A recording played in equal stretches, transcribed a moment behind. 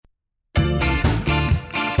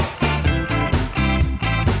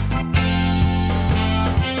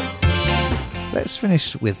let's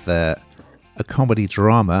finish with a comedy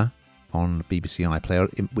drama on BBC iPlayer,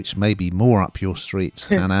 which may be more up your street,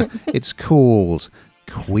 Hannah. It's called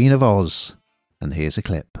Queen of Oz, and here's a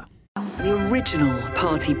clip. The original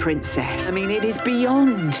party princess. I mean, it is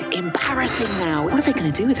beyond embarrassing now. What are they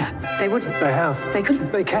going to do with her? They wouldn't. They have. They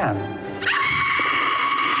couldn't. They can.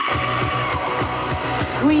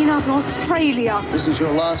 Queen of Australia. This is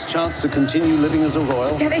your last chance to continue living as a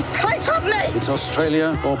royal. Get this tight on me! It's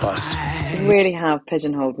Australia or bust. I really have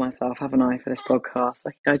pigeonholed myself, haven't I, for this podcast?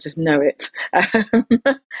 I just know it.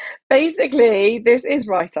 Basically, this is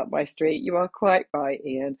right up my street. You are quite right,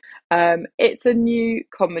 Ian. It's a new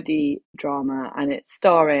comedy drama, and it's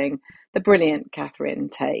starring the brilliant Catherine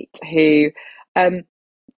Tate, who, I don't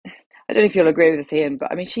know if you'll agree with this, Ian,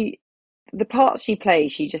 but I mean, the parts she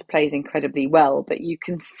plays, she just plays incredibly well, but you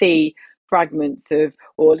can see fragments of,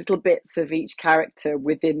 or little bits of each character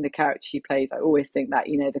within the character she plays. I always think that,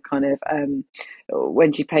 the kind of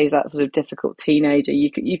when she plays that sort of difficult teenager, you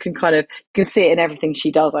can see it in everything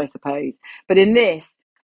she does, I suppose. But in this,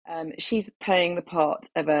 she's playing the part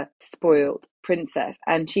of a spoiled princess,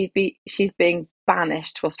 and she's being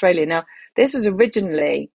banished to Australia. Now, this was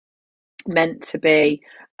originally meant to be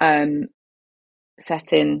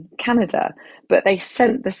set in Canada, but they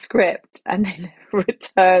sent the script and they never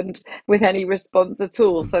returned with any response at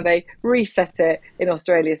all, so they reset it in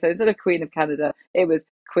Australia. So instead of Queen of Canada, it was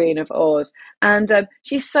Queen of Oz, and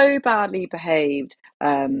she's so badly behaved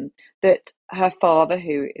that her father,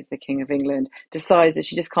 who is the King of England, decides that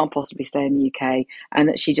she just can't possibly stay in the UK and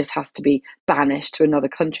that she just has to be banished to another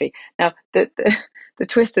country. Now, the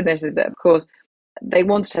twist in this is that, of course, they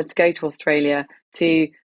wanted her to go to Australia to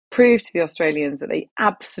prove to the Australians that they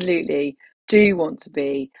absolutely do want to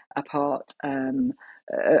be a part or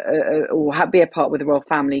be a part with the royal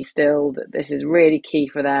family still, that this is really key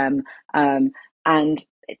for them. And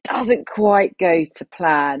it doesn't quite go to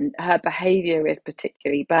plan. Her behaviour is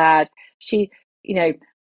particularly bad. She,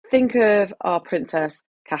 think of our Princess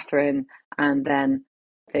Catherine and then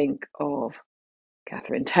think of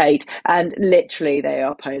Catherine Tate. And literally they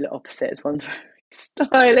are polar opposites. One's very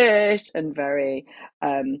stylish and very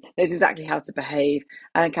knows exactly how to behave,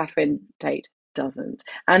 and Catherine Tate doesn't.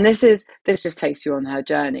 And this just takes you on her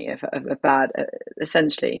journey of a bad,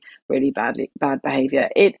 essentially really bad behaviour.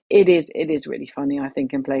 It is really funny, I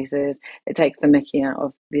think, in places. It takes the mickey out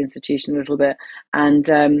of the institution a little bit,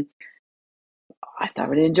 and I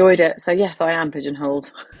thoroughly enjoyed it. So yes, I am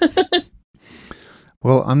pigeonholed.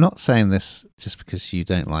 Well, I'm not saying this just because you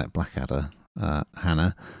don't like Blackadder,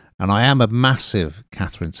 Hannah. And I am a massive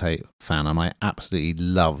Catherine Tate fan, and I absolutely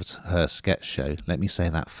loved her sketch show. Let me say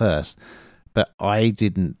that first. But I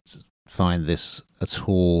didn't find this at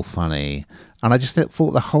all funny. And I just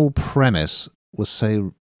thought the whole premise was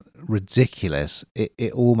so ridiculous,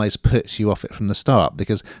 it almost puts you off it from the start.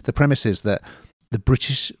 Because the premise is that the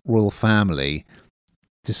British royal family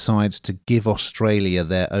decides to give Australia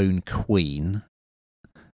their own queen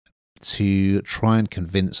to try and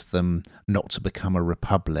convince them not to become a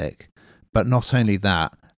republic. But not only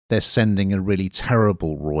that, they're sending a really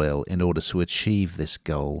terrible royal in order to achieve this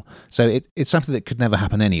goal. So it's something that could never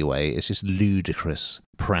happen anyway. It's this ludicrous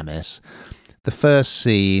premise. The first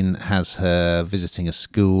scene has her visiting a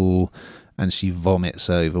school and she vomits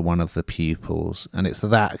over one of the pupils. And it's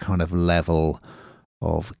that kind of level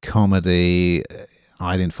of comedy.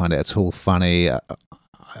 I didn't find it at all funny. I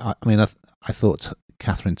thought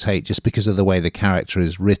Catherine Tate, just because of the way the character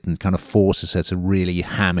is written, kind of forces her to really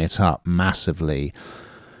ham it up massively.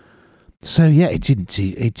 So yeah, it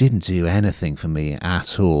didn't do anything for me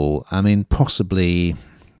at all. I mean, perhaps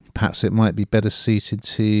it might be better suited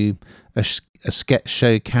to a sketch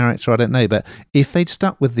show character, I don't know. But if they'd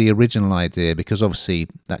stuck with the original idea, because obviously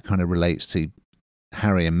that kind of relates to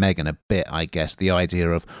Harry and Meghan a bit, I guess, the idea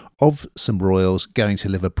of some royals going to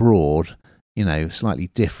live abroad, slightly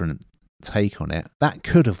different take on it, that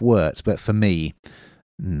could have worked. But for me,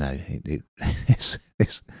 no,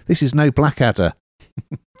 this is no Blackadder.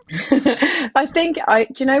 I think do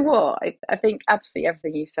you know what? I think absolutely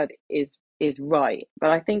everything you said is right,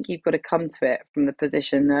 but I think you've got to come to it from the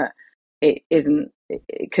position that it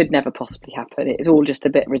could never possibly happen. It's all just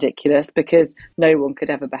a bit ridiculous because no one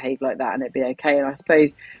could ever behave like that and it'd be okay. And I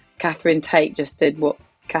suppose Catherine Tate just did what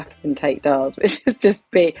Catherine Tate does, which is just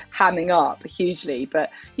be hamming up hugely.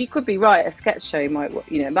 But you could be right. A sketch show might,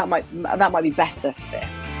 that might be better for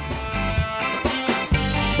this.